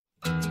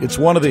It's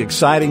one of the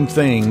exciting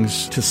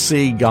things to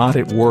see God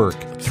at work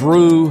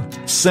through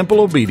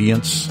simple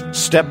obedience,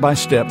 step by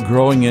step,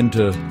 growing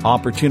into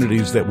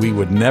opportunities that we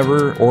would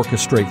never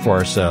orchestrate for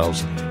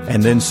ourselves,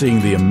 and then seeing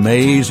the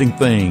amazing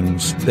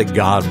things that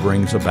God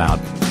brings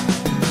about.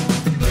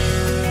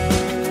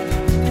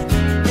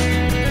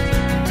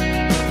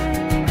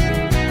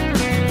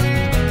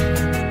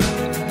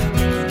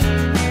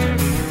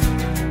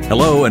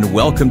 Hello and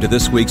welcome to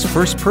this week's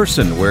First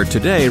Person, where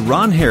today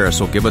Ron Harris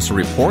will give us a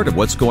report of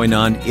what's going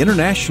on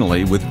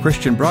internationally with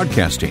Christian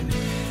broadcasting.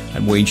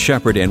 I'm Wayne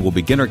Shepherd, and we'll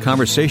begin our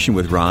conversation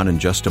with Ron in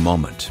just a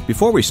moment.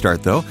 Before we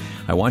start, though,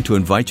 I want to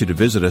invite you to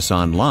visit us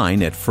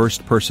online at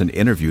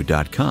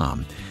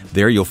firstpersoninterview.com.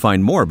 There you'll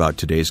find more about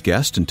today's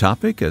guest and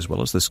topic, as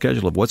well as the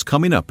schedule of what's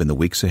coming up in the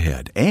weeks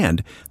ahead.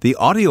 And the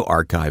audio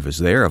archive is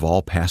there of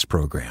all past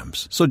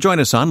programs. So join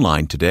us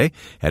online today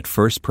at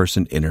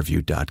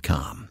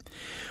firstpersoninterview.com.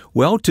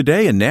 Well,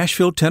 today in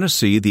Nashville,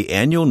 Tennessee, the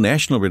annual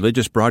National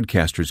Religious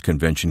Broadcasters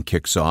Convention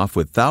kicks off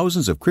with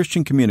thousands of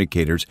Christian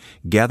communicators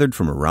gathered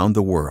from around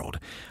the world.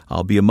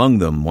 I'll be among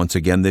them once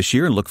again this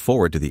year and look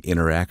forward to the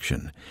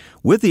interaction.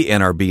 With the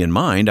NRB in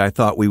mind, I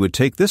thought we would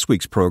take this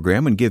week's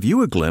program and give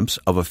you a glimpse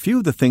of a few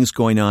of the things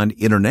going on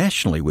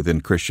internationally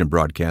within Christian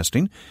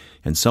broadcasting.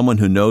 And someone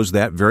who knows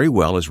that very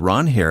well is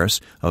Ron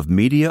Harris of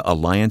Media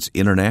Alliance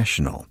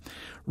International.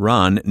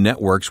 Ron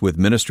networks with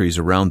ministries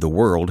around the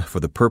world for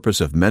the purpose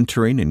of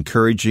mentoring,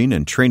 encouraging,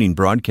 and training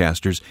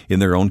broadcasters in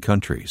their own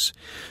countries.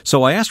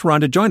 So I asked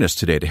Ron to join us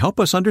today to help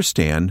us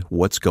understand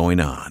what's going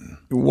on.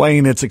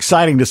 Wayne, it's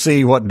exciting to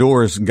see what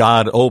doors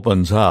God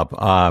opens up.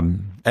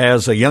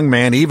 As a young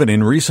man, even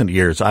in recent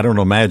years, I don't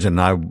imagine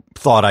I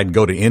thought I'd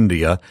go to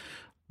India.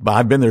 But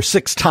I've been there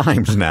 6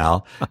 times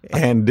now,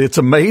 and it's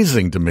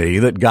amazing to me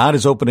that God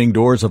is opening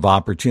doors of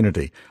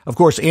opportunity. Of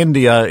course,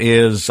 India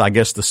is, I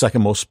guess, the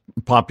second most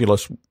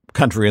populous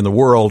country in the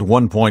world,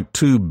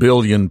 1.2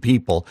 billion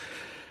people.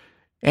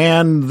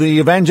 And the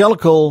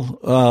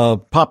evangelical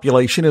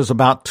population is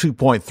about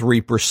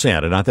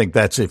 2.3%, and I think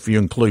that's if you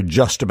include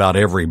just about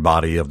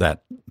everybody of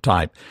that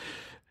type.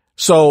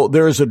 So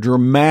there is a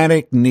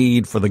dramatic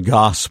need for the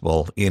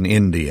gospel in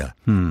India.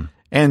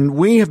 And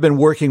we have been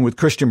working with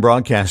Christian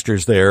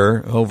broadcasters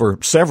there over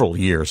several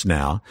years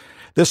now.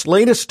 This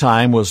latest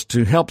time was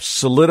to help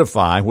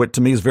solidify what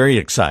to me is very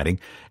exciting,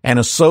 an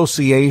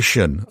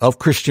association of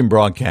Christian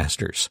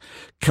broadcasters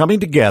coming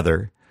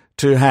together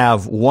to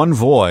have one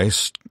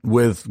voice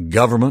with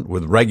government,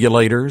 with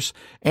regulators,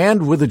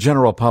 and with the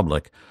general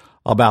public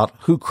about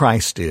who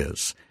Christ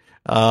is.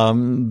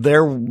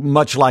 They're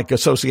much like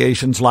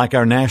associations like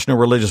our National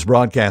Religious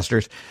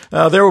Broadcasters.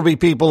 There will be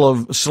people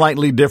of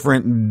slightly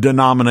different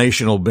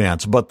denominational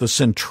bents, but the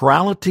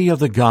centrality of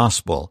the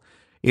gospel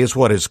is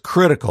what is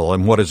critical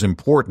and what is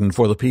important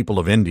for the people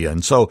of India.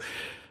 And so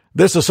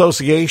this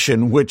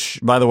association, which,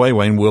 by the way,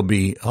 Wayne, will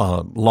be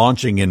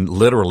launching in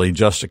literally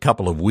just a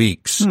couple of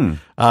weeks,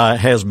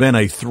 has been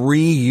a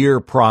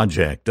 3-year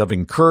project of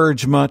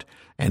encouragement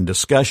and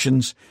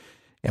discussions.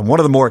 And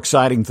one of the more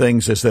exciting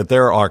things is that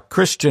there are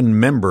Christian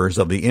members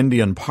of the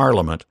Indian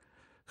Parliament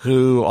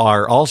who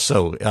are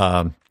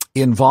also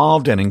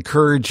involved and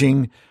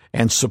encouraging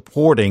and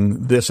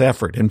supporting this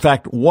effort. In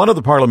fact, one of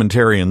the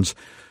parliamentarians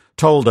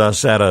told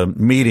us at a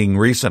meeting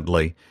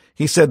recently,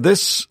 he said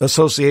this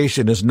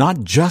association is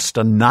not just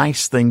a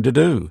nice thing to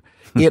do.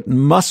 It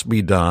must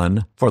be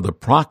done for the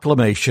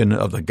proclamation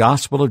of the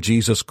gospel of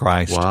Jesus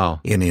Christ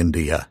in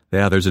India.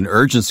 Yeah, there's an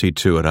urgency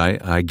to it.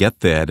 I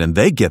get that, and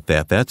they get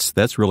that.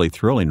 That's really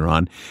thrilling,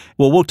 Ron.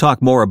 Well, we'll talk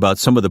more about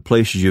some of the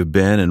places you've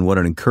been and what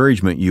an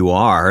encouragement you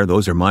are.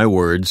 Those are my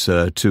words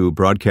to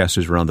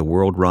broadcasters around the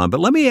world, Ron.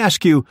 But let me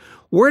ask you,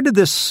 where did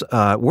this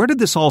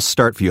all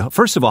start for you?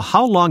 First of all,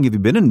 how long have you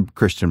been in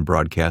Christian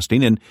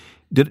broadcasting, and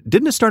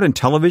didn't it start in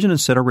television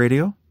instead of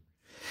radio?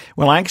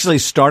 Well, I actually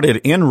started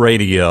in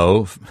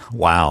radio.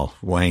 Wow,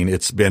 Wayne,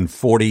 it's been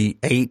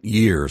 48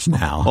 years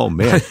now. Oh,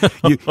 man,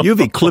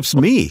 you've eclipsed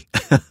me.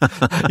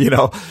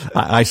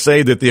 I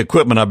say that the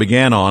equipment I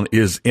began on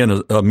is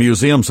in a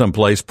museum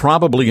someplace,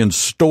 probably in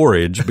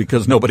storage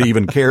because nobody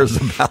even cares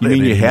about it anymore.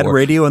 You mean you had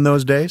radio in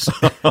those days?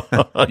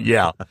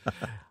 Yeah.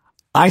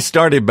 I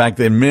started back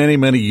then many,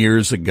 many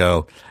years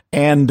ago.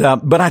 And,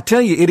 but I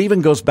tell you, it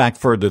even goes back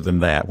further than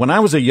that. When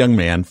I was a young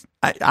man,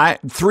 I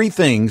 3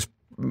 things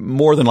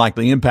more than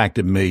likely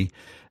impacted me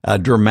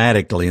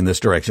dramatically in this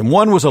direction.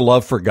 One was a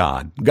love for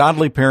God.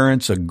 Godly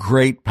parents, a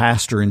great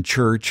pastor in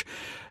church,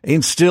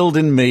 instilled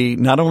in me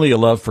not only a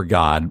love for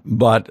God,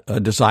 but a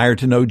desire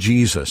to know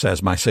Jesus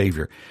as my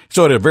Savior.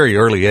 So at a very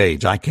early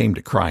age, I came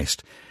to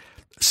Christ.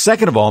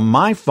 Second of all,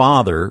 my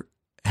father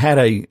had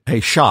a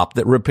shop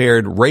that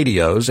repaired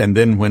radios, and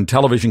then when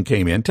television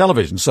came in,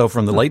 television. So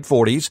from the late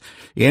 40s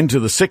into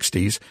the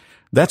 60s,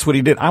 that's what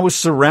he did. I was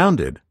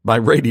surrounded by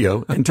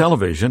radio and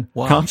television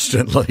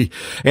constantly.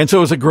 And so it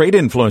was a great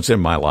influence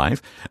in my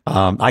life.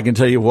 I can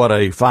tell you what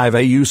a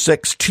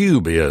 5AU6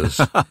 tube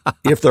is,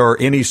 if there are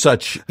any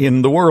such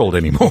in the world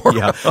anymore.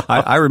 Yeah,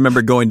 I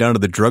remember going down to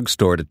the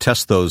drugstore to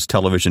test those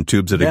television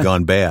tubes that had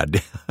gone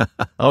bad.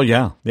 Oh,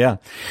 yeah, yeah.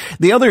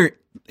 The other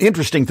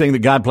interesting thing that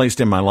God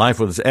placed in my life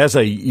was as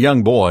a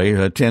young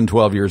boy, 10,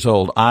 12 years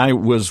old, I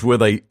was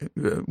with a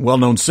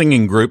well-known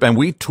singing group, and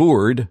we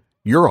toured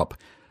Europe.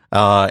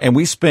 And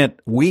we spent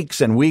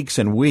weeks and weeks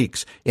and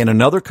weeks in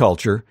another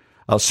culture,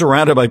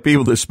 surrounded by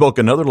people that spoke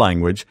another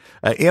language,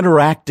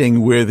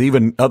 interacting with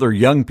even other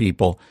young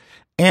people.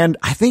 And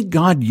I think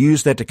God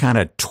used that to kind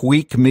of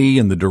tweak me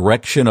in the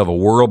direction of a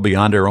world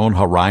beyond our own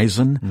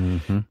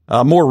horizon.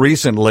 Mm-hmm. More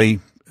recently,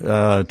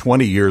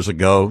 20 years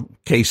ago,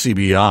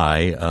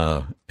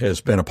 KCBI has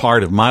been a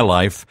part of my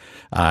life.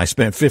 I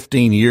spent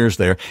 15 years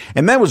there.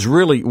 And that was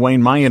really,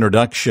 Wayne, my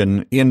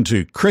introduction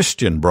into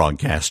Christian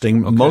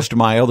broadcasting. Okay. Most of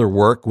my other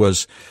work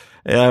was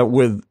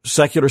with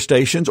secular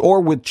stations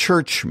or with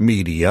church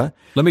media.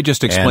 Let me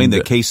just explain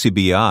that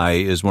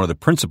KCBI is one of the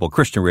principal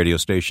Christian radio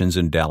stations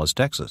in Dallas,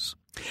 Texas.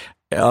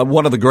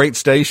 One of the great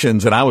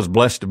stations, and I was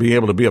blessed to be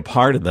able to be a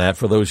part of that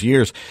for those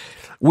years.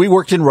 We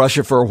worked in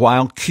Russia for a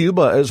while,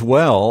 Cuba as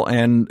well,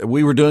 and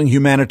we were doing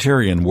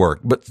humanitarian work.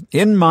 But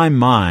in my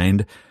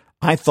mind,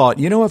 I thought,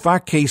 if our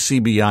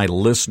KCBI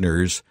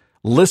listeners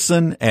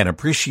listen and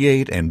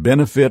appreciate and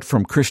benefit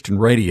from Christian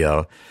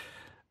radio,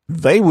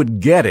 they would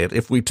get it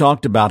if we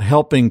talked about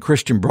helping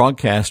Christian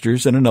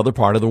broadcasters in another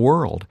part of the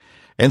world.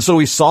 And so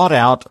we sought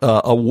out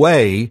a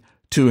way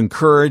to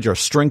encourage or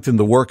strengthen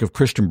the work of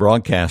Christian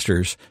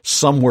broadcasters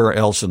somewhere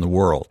else in the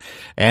world.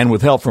 And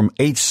with help from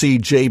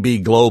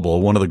HCJB Global,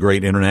 one of the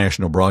great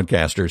international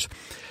broadcasters,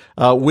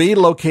 we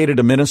located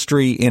a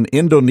ministry in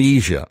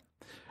Indonesia.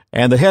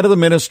 And the head of the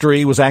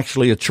ministry was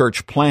actually a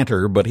church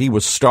planter, but he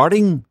was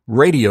starting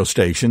radio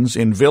stations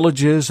in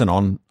villages and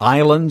on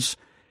islands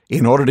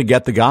in order to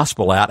get the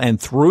gospel out,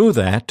 and through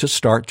that to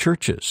start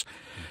churches.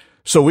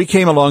 So we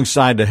came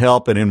alongside to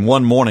help, and in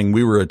one morning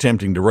we were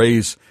attempting to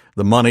raise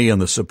the money and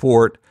the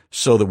support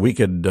so that we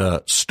could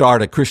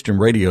start a Christian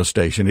radio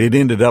station. It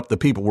ended up the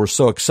people were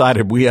so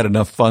excited we had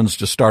enough funds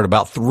to start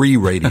about 3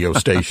 radio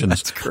stations.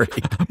 That's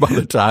great. By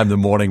the time the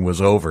morning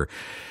was over.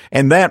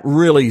 And that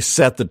really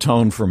set the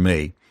tone for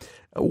me.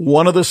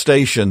 One of the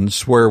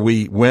stations where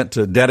we went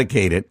to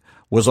dedicate it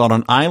was on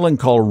an island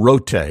called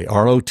Rote,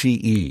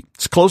 R-O-T-E.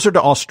 It's closer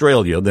to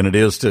Australia than it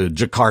is to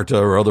Jakarta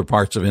or other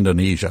parts of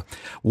Indonesia.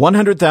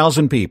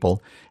 100,000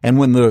 people, and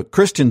when the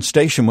Christian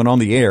station went on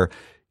the air,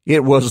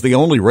 it was the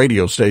only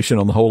radio station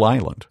on the whole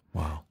island.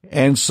 Wow.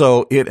 And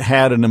so it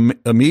had an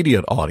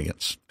immediate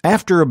audience.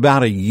 After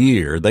about a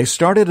year, they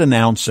started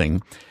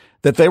announcing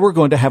that they were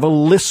going to have a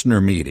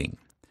listener meeting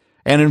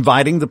and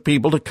inviting the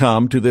people to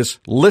come to this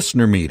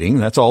listener meeting.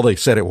 That's all they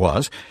said it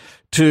was.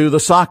 To the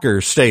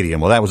soccer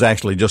stadium. Well, that was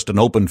actually just an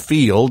open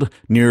field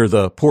near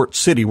the port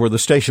city where the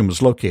station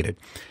was located.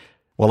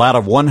 Well, out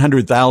of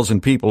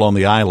 100,000 people on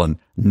the island,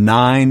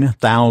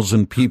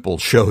 9,000 people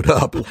showed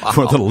up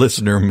for the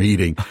listener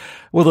meeting.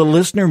 Well, the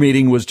listener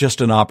meeting was just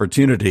an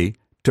opportunity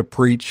to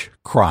preach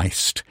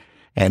Christ.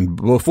 And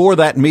before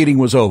that meeting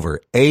was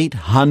over,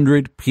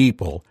 800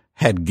 people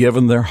had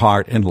given their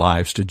heart and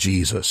lives to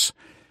Jesus.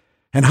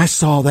 And I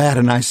saw that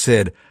and I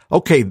said,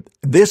 okay,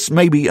 this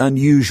may be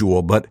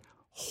unusual, but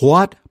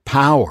what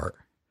power,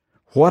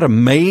 what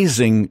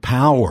amazing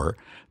power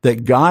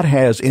that God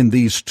has in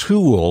these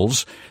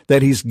tools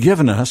that He's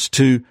given us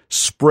to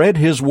spread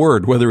His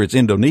word, whether it's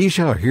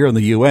Indonesia or here in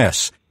the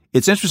U.S.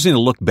 It's interesting to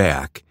look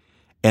back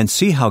and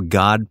see how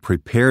God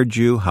prepared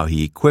you, how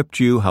He equipped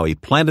you, how He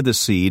planted the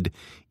seed,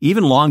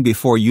 even long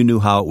before you knew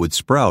how it would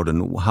sprout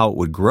and how it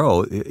would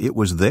grow. It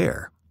was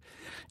there.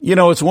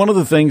 It's one of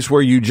the things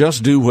where you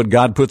just do what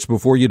God puts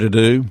before you to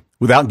do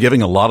without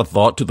giving a lot of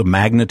thought to the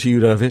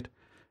magnitude of it.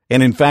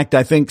 And in fact,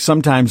 I think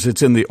sometimes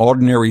it's in the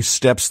ordinary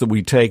steps that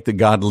we take that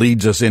God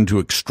leads us into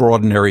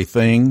extraordinary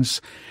things.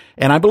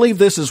 And I believe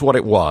this is what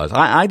it was.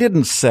 I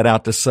didn't set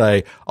out to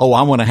say, I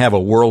want to have a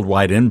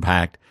worldwide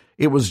impact.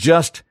 It was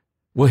just,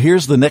 well,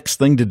 here's the next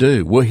thing to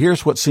do. Well,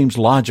 here's what seems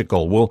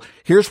logical. Well,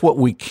 here's what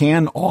we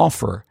can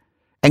offer.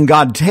 And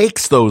God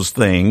takes those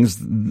things,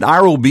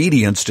 our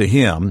obedience to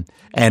Him,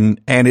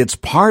 and it's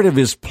part of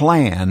His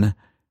plan,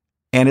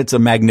 and it's a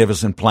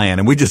magnificent plan.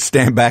 And we just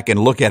stand back and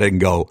look at it and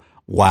go,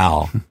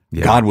 wow,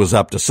 yeah. God was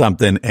up to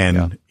something,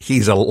 and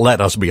He's let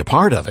us be a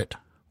part of it.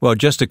 Well,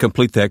 just to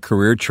complete that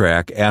career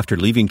track, after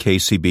leaving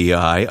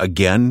KCBI,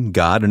 again,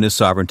 God in His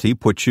sovereignty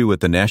put you at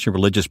the National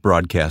Religious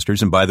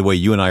Broadcasters. And by the way,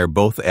 you and I are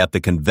both at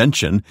the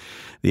convention,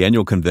 the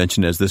annual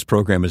convention, as this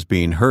program is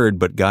being heard.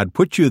 But God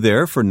put you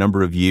there for a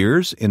number of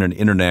years in an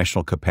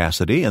international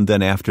capacity. And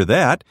then after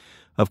that,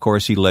 of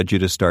course, He led you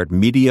to start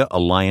Media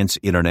Alliance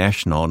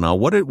International. Now,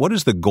 what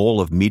is the goal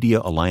of Media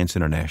Alliance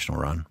International,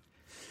 Ron?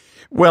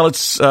 Well,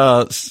 it's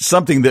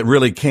something that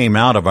really came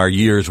out of our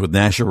years with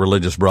National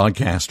Religious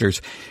Broadcasters.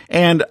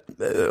 And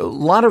a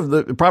lot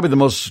of probably the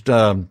most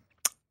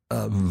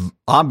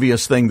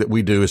obvious thing that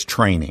we do is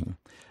training.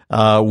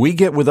 We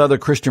get with other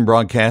Christian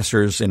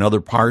broadcasters in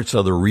other parts,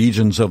 other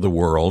regions of the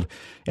world,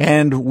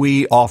 and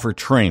we offer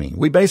training.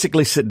 We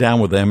basically sit down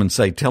with them and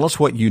say, tell us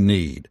what you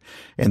need.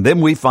 And then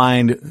we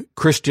find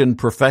Christian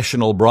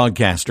professional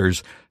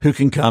broadcasters who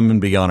can come and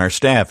be on our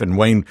staff. And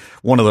Wayne,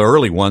 one of the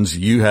early ones,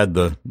 you had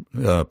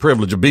the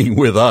privilege of being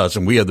with us,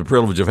 and we had the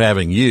privilege of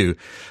having you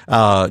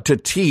to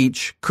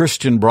teach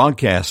Christian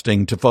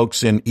broadcasting to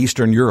folks in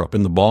Eastern Europe,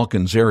 in the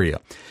Balkans area.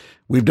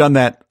 We've done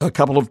that a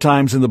couple of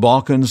times in the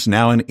Balkans,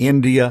 now in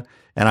India,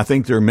 and I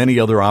think there are many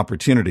other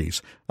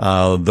opportunities.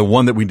 The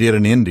one that we did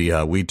in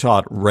India, we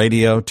taught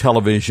radio,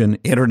 television,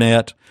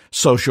 internet,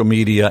 social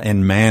media,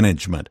 and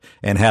management,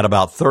 and had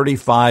about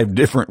 35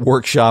 different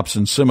workshops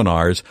and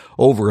seminars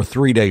over a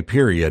 3-day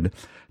period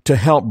to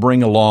help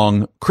bring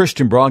along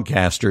Christian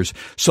broadcasters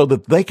so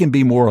that they can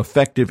be more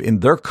effective in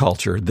their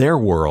culture, their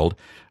world,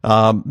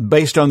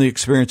 based on the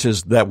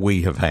experiences that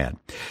we have had.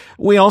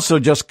 We also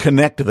just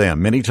connect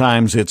them. Many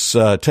times it's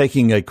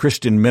taking a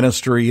Christian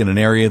ministry in an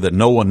area that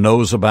no one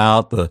knows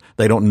about,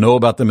 they don't know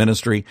about the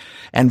ministry,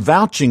 and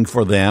vouching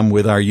for them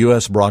with our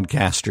U.S.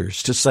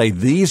 broadcasters to say,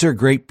 these are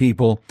great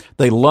people,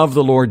 they love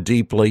the Lord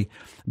deeply,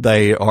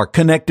 they are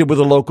connected with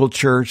a local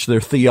church,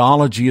 their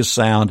theology is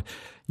sound.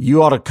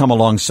 You ought to come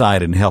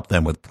alongside and help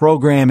them with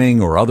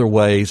programming or other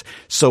ways.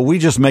 So we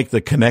just make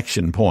the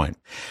connection point.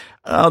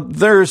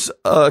 There's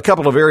a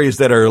couple of areas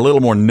that are a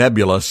little more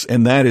nebulous,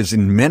 and that is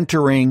in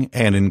mentoring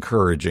and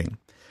encouraging.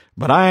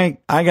 But I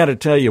got to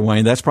tell you,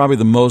 Wayne, that's probably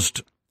the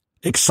most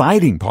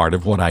exciting part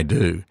of what I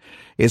do,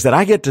 is that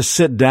I get to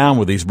sit down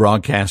with these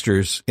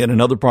broadcasters in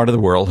another part of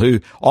the world who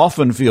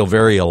often feel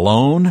very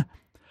alone,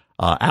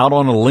 out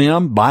on a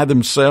limb by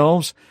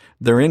themselves.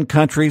 They're in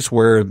countries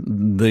where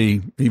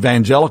the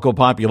evangelical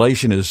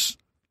population is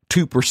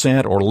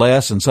 2% or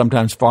less, and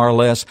sometimes far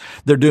less.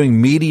 They're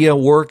doing media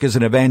work as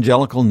an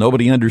evangelical.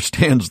 Nobody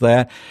understands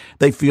that.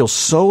 They feel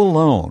so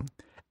alone.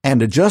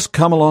 And to just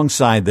come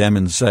alongside them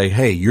and say,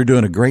 hey, you're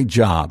doing a great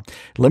job.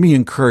 Let me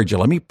encourage you.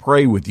 Let me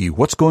pray with you.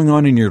 What's going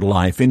on in your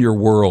life, in your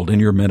world, in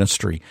your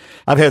ministry?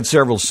 I've had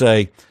several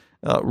say,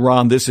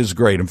 Ron, this is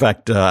great. In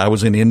fact, I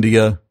was in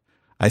India.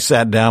 I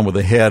sat down with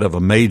the head of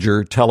a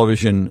major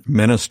television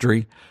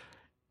ministry.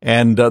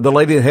 And the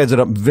lady that heads it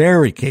up,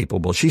 very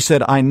capable. She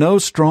said, I know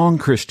strong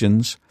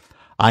Christians.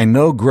 I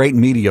know great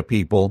media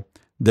people.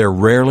 They're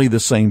rarely the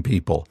same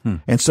people.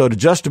 And so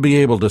to be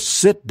able to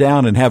sit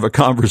down and have a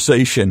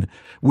conversation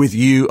with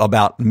you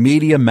about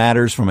media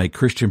matters from a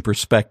Christian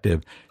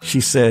perspective, she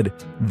said,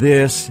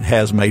 this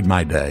has made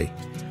my day.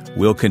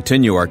 We'll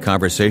continue our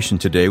conversation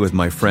today with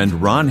my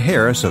friend Ron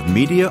Harris of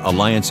Media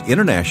Alliance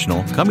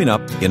International coming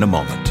up in a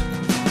moment.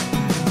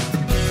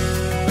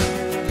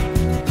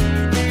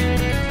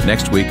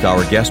 Next week,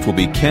 our guest will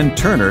be Ken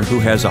Turner, who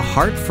has a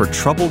heart for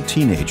troubled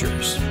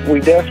teenagers.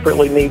 We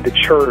desperately need the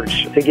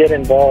church to get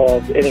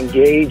involved and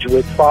engage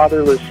with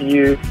fatherless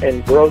youth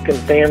and broken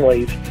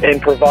families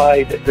and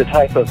provide the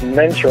type of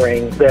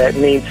mentoring that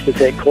needs to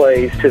take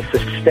place to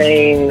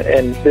sustain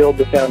and build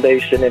the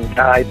foundation and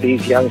guide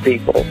these young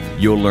people.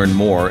 You'll learn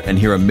more and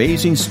hear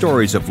amazing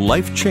stories of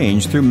life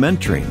change through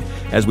mentoring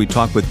as we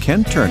talk with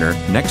Ken Turner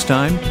next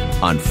time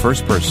on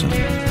First Person.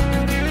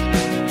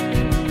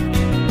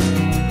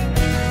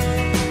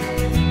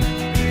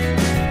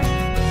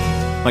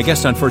 My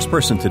guest on First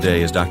Person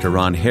today is Dr.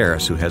 Ron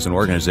Harris, who has an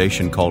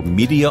organization called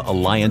Media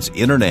Alliance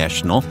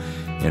International,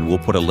 and we'll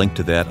put a link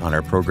to that on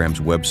our program's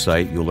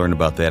website. You'll learn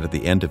about that at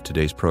the end of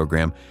today's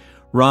program.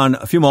 Ron,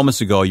 a few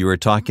moments ago, you were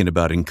talking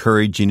about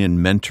encouraging and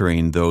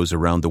mentoring those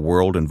around the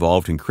world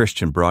involved in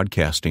Christian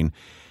broadcasting,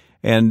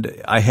 and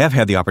I have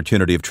had the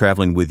opportunity of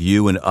traveling with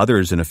you and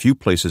others in a few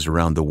places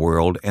around the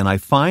world, and I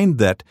find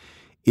that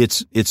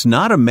it's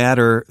not a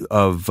matter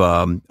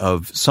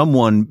of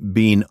someone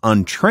being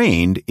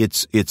untrained.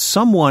 It's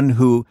someone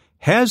who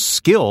has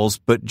skills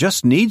but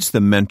just needs the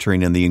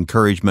mentoring and the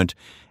encouragement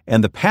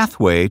and the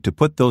pathway to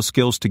put those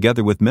skills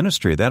together with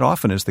ministry. That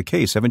often is the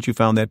case. Haven't you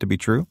found that to be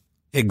true?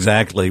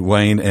 Exactly,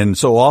 Wayne. And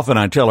so often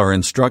I tell our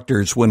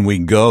instructors when we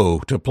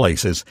go to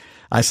places,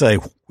 I say,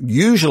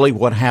 usually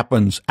what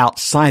happens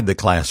outside the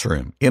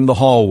classroom, in the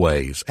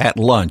hallways, at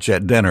lunch,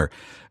 at dinner,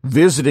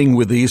 visiting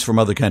with these from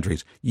other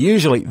countries,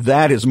 usually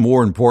that is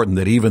more important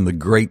than even the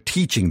great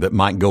teaching that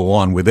might go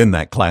on within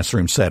that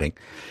classroom setting.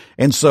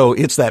 And so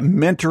it's that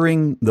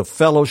mentoring, the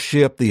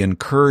fellowship, the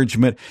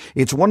encouragement.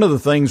 It's one of the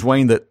things,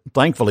 Wayne, that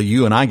thankfully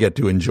you and I get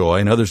to enjoy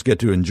and others get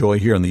to enjoy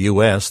here in the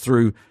U.S.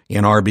 through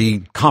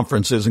NRB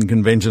conferences and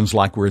conventions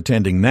like we're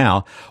attending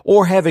now,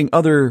 or having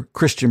other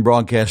Christian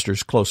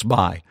broadcasters close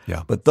by.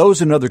 Yeah. But those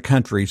in other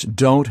countries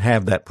don't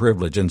have that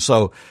privilege. And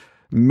so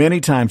many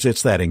times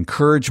it's that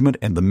encouragement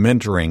and the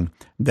mentoring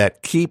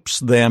that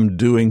keeps them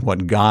doing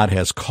what God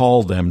has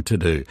called them to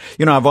do.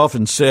 You know, I've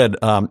often said,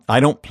 I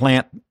don't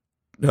plant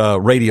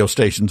radio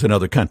stations in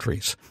other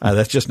countries.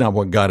 That's just not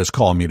what God has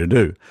called me to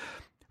do.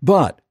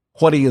 But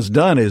what he has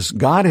done is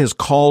God has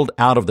called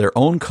out of their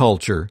own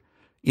culture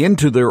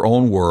into their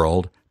own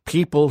world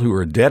people who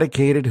are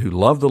dedicated, who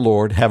love the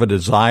Lord, have a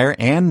desire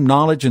and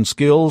knowledge and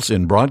skills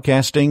in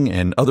broadcasting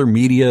and other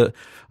media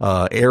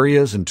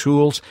areas and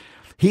tools.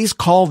 He's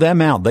called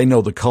them out. They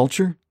know the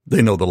culture.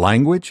 They know the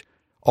language.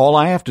 All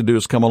I have to do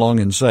is come along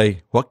and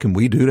say, what can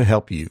we do to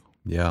help you?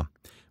 Yeah.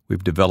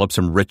 We've developed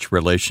some rich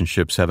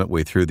relationships, haven't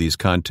we, through these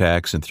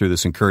contacts and through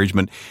this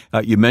encouragement.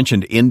 You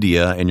mentioned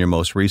India in your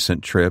most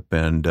recent trip,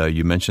 and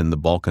you mentioned the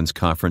Balkans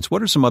Conference.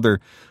 What are some other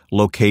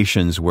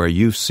locations where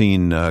you've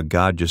seen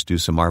God just do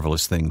some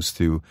marvelous things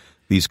through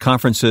these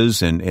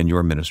conferences and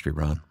your ministry,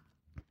 Ron?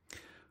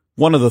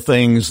 One of the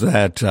things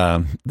that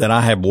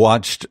I have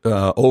watched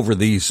over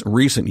these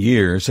recent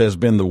years has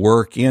been the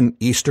work in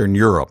Eastern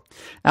Europe.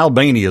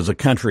 Albania is a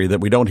country that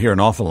we don't hear an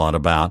awful lot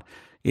about.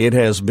 It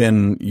has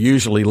been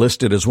usually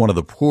listed as one of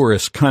the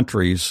poorest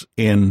countries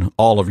in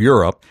all of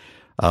Europe.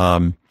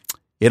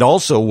 It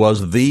also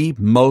was the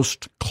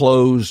most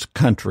closed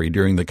country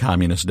during the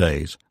communist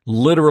days.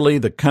 Literally,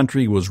 the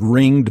country was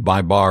ringed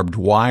by barbed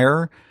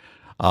wire.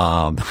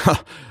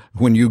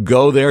 When you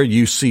go there,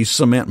 you see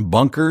cement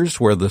bunkers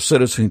where the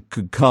citizens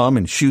could come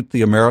and shoot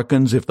the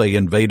Americans if they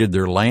invaded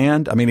their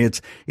land. I mean,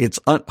 it's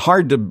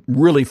hard to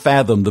really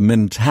fathom the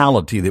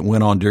mentality that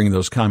went on during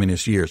those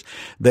communist years.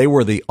 They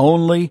were the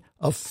only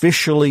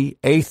officially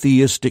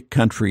atheistic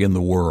country in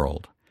the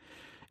world.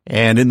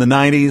 And in the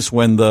 90s,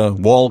 when the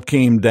wall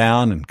came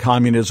down and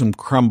communism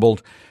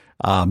crumbled,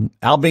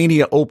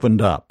 Albania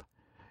opened up.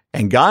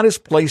 And God has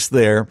placed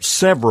there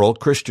several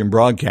Christian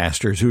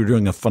broadcasters who are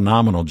doing a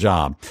phenomenal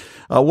job.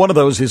 One of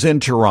those is in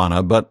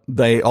Tirana, but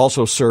they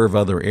also serve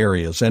other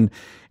areas. And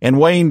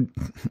Wayne,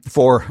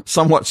 for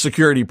somewhat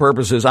security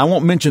purposes, I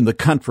won't mention the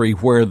country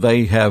where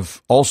they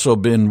have also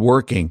been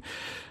working,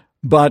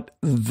 but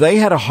they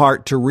had a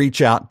heart to reach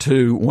out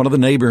to one of the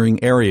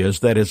neighboring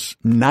areas that is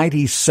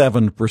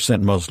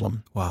 97%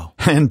 Muslim. Wow.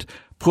 And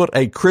put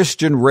a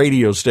Christian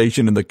radio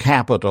station in the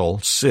capital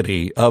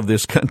city of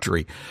this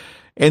country.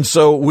 And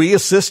so we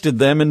assisted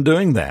them in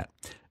doing that.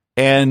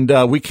 And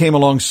we came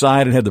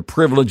alongside and had the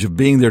privilege of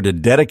being there to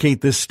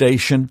dedicate this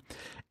station.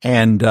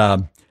 And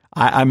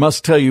I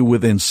must tell you,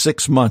 within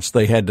 6 months,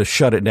 they had to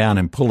shut it down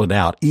and pull it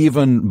out,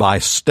 even by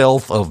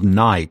stealth of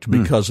night,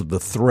 because of the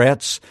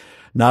threats,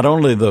 not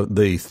only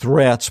the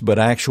threats, but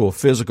actual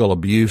physical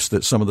abuse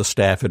that some of the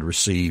staff had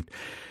received.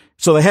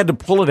 So they had to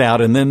pull it out,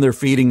 and then they're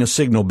feeding a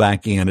signal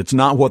back in. It's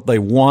not what they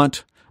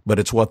want, but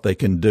it's what they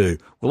can do.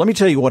 Well, let me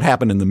tell you what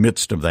happened in the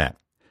midst of that.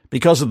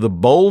 Because of the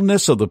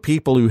boldness of the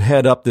people who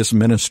head up this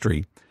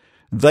ministry,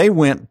 they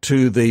went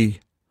to the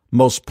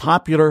most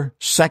popular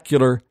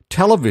secular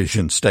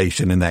television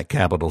station in that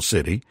capital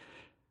city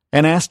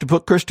and asked to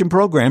put Christian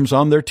programs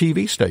on their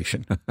TV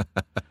station.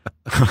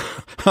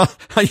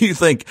 You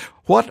think,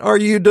 what are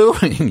you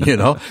doing? You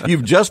know,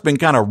 you've just been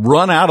kind of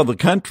run out of the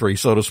country,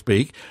 so to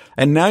speak,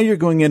 and now you're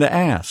going in to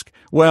ask.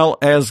 Well,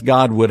 as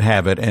God would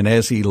have it, and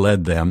as He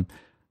led them,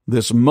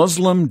 this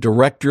Muslim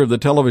director of the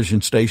television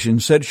station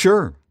said,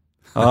 sure.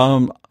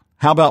 How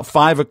about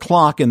 5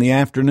 o'clock in the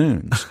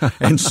afternoons?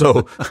 And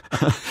so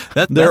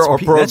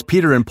that's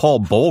Peter and Paul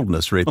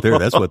boldness right there.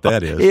 That's what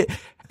that is.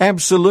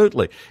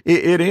 Absolutely.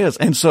 It is.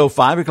 And so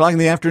 5 o'clock in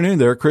the afternoon,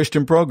 there are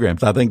Christian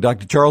programs. I think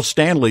Dr. Charles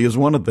Stanley is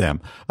one of them.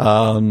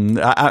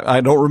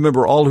 I don't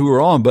remember all who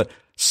are on, but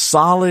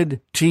solid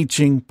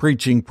teaching,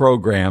 preaching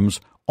programs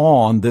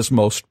on this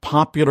most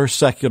popular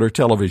secular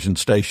television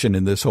station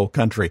in this whole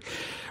country.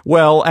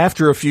 Well,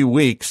 after a few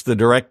weeks, the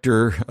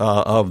director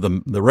of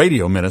the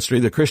radio ministry,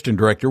 the Christian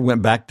director,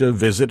 went back to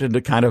visit and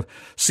to kind of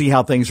see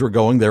how things were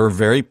going. They were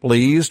very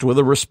pleased with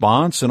the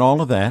response and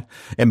all of that.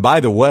 And by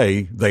the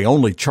way, they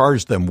only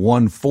charged them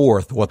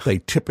 1/4 what they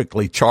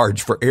typically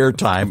charge for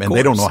airtime, and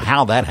they don't know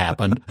how that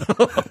happened.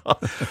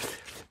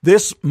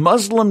 This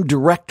Muslim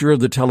director of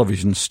the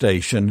television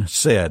station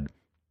said,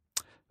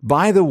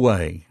 by the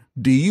way,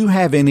 do you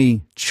have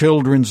any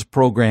children's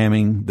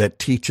programming that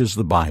teaches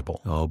the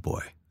Bible? Oh,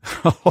 boy.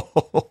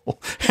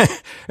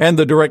 And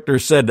the director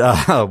said,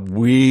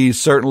 we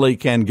certainly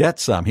can get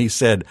some. He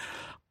said,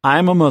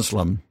 I'm a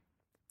Muslim,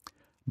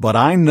 but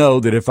I know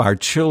that if our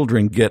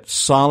children get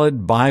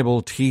solid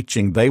Bible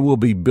teaching, they will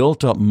be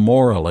built up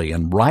morally,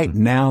 and right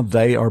now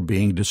they are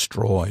being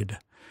destroyed.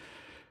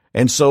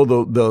 And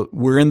so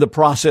we're in the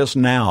process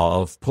now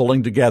of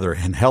pulling together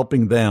and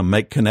helping them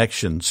make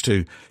connections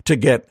to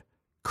get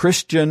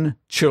Christian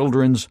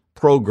children's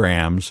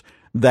programs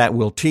that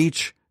will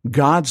teach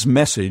God's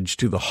message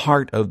to the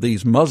heart of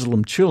these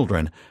Muslim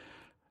children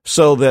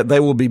so that they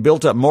will be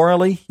built up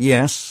morally,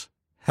 yes.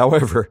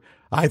 However,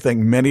 I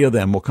think many of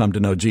them will come to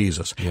know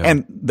Jesus. Yeah.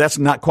 And that's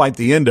not quite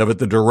the end of it.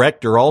 The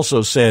director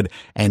also said,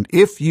 and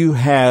if you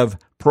have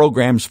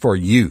programs for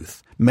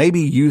youth,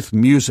 maybe youth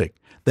music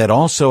that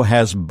also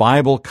has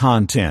Bible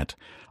content,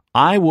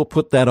 I will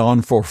put that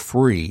on for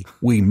free.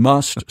 We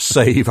must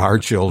save our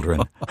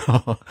children.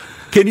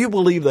 Can you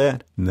believe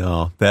that?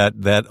 No,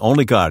 that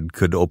only God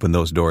could open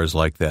those doors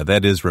like that.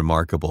 That is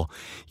remarkable.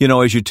 You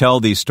know, as you tell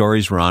these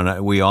stories,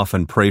 Ron, we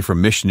often pray for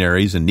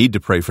missionaries and need to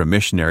pray for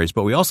missionaries,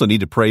 but we also need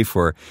to pray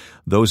for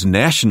those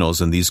nationals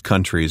in these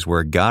countries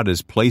where God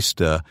has placed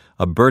a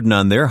burden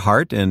on their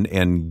heart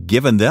and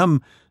given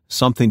them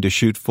something to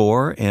shoot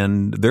for,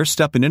 and they're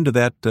stepping into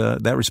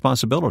that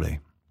responsibility.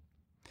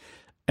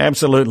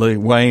 Absolutely,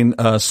 Wayne.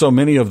 So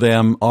many of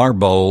them are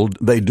bold.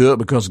 They do it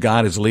because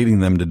God is leading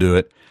them to do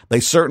it. They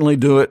certainly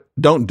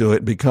don't do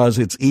it because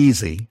it's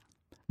easy.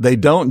 They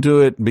don't do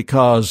it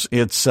because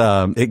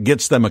it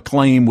gets them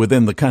acclaim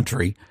within the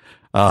country.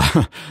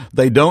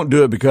 They don't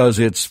do it because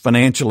it's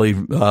financially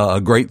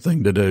a great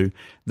thing to do.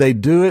 They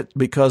do it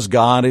because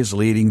God is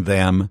leading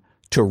them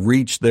to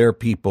reach their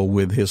people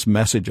with his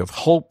message of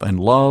hope and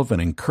love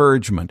and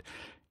encouragement.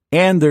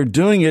 And they're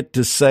doing it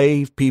to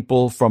save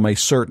people from a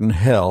certain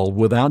hell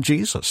without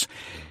Jesus.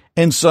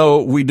 And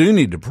so we do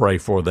need to pray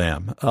for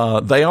them.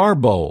 They are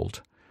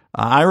bold.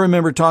 I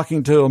remember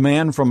talking to a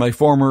man from a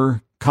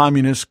former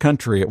communist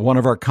country at one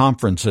of our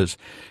conferences,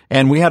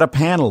 and we had a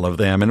panel of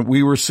them, and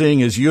we were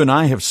seeing, as you and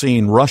I have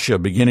seen, Russia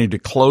beginning to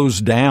close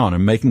down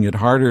and making it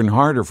harder and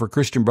harder for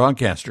Christian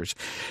broadcasters.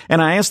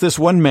 And I asked this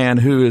one man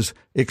who is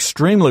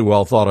extremely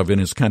well thought of in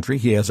his country.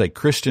 He has a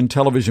Christian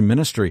television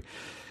ministry.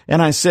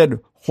 And I said,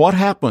 what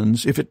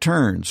happens if it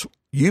turns?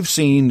 You've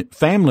seen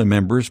family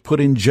members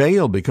put in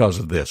jail because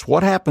of this.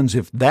 What happens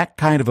if that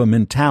kind of a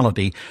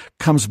mentality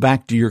comes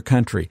back to your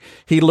country?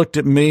 He looked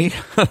at me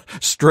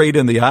straight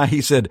in the eye.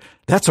 He said,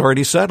 that's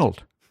already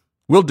settled.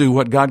 We'll do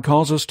what God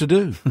calls us to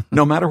do,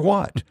 no matter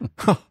what.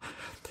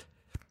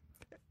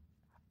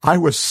 I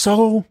was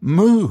so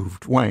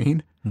moved,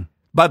 Wayne,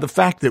 by the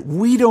fact that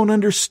we don't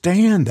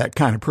understand that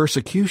kind of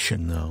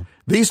persecution. No.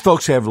 These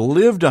folks have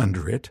lived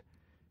under it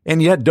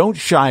and yet don't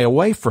shy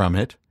away from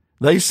it.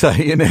 They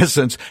say, in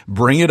essence,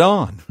 bring it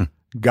on.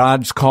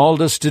 God's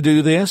called us to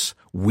do this.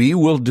 We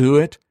will do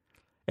it.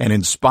 And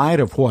in spite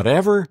of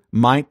whatever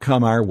might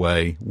come our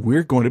way,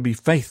 we're going to be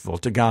faithful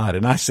to God.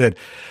 And I said,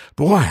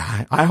 boy,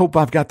 I hope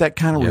I've got that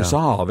kind of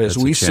resolve as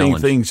we see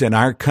things in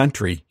our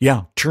country,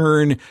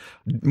 turn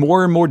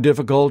more and more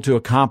difficult to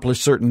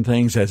accomplish certain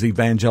things as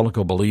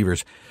evangelical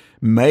believers.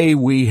 May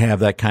we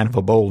have that kind of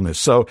a boldness.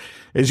 So,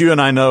 as you and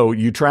I know,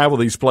 you travel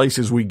these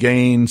places, we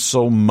gain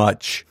so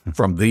much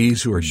from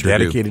these who are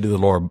dedicated to the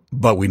Lord,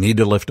 but we need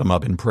to lift them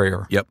up in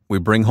prayer. Yep, we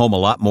bring home a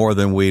lot more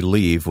than we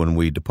leave when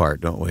we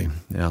depart, don't we?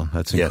 Yeah,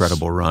 that's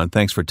incredible, yes. Ron.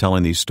 Thanks for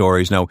telling these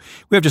stories. Now,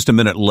 we have just a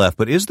minute left,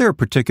 but is there a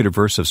particular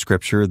verse of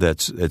Scripture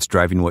that's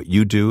driving what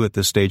you do at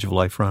this stage of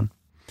life, Ron?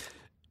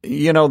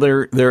 You know,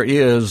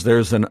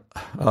 there's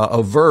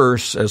a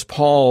verse as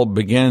Paul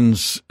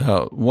begins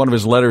one of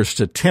his letters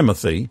to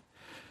Timothy.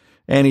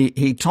 And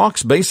he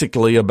talks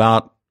basically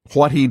about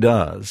what he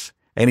does.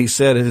 And he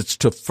said it's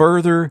to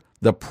further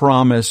the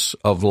promise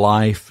of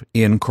life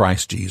in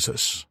Christ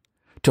Jesus.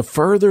 To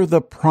further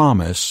the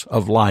promise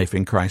of life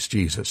in Christ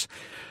Jesus.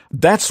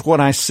 That's what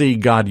I see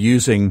God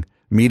using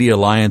Media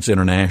Alliance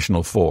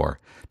International for.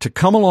 To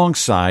come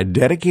alongside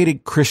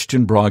dedicated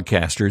Christian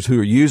broadcasters who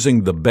are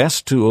using the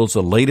best tools,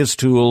 the latest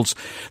tools,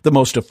 the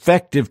most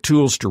effective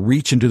tools to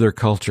reach into their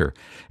culture.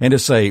 And to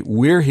say,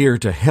 we're here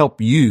to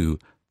help you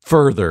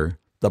further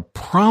the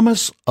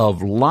promise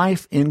of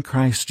life in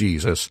Christ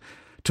Jesus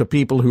to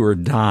people who are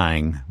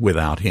dying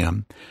without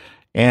him.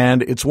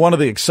 And it's one of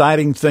the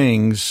exciting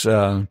things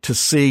to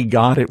see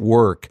God at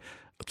work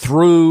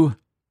through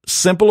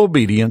simple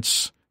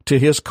obedience to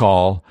his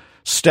call,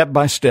 step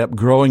by step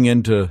growing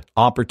into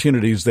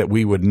opportunities that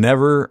we would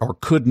never or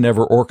could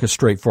never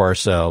orchestrate for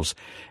ourselves,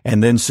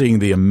 and then seeing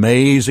the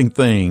amazing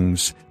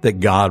things that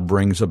God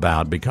brings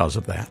about because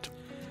of that.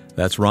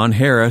 That's Ron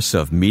Harris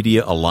of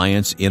Media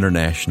Alliance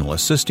International,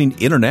 assisting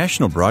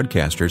international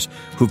broadcasters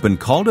who've been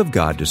called of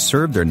God to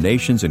serve their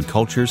nations and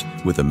cultures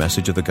with the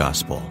message of the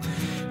gospel.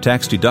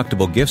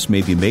 Tax-deductible gifts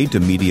may be made to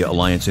Media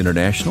Alliance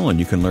International,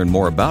 and you can learn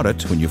more about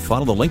it when you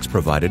follow the links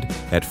provided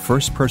at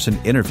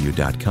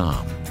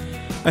firstpersoninterview.com.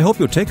 I hope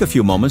you'll take a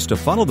few moments to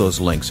follow those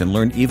links and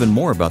learn even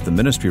more about the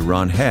ministry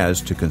Ron has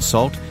to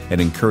consult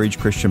and encourage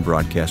Christian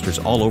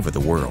broadcasters all over the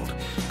world.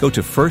 Go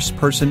to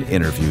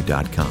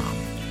firstpersoninterview.com.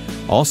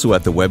 Also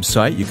at the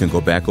website, you can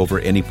go back over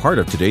any part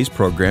of today's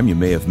program you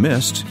may have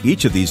missed.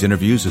 Each of these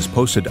interviews is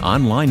posted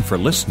online for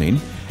listening.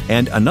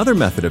 And another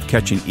method of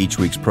catching each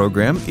week's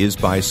program is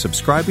by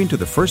subscribing to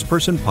the First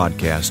Person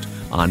Podcast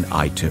on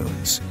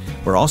iTunes.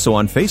 We're also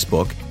on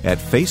Facebook at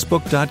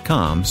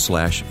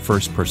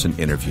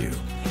facebook.com/firstpersoninterview.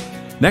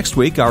 Next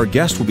week, our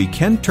guest will be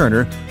Ken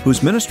Turner,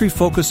 whose ministry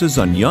focuses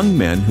on young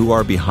men who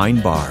are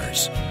behind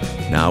bars.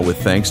 Now, with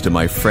thanks to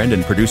my friend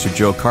and producer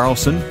Joe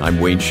Carlson, I'm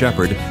Wayne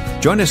Shepherd.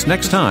 Join us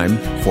next time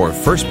for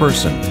First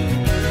Person.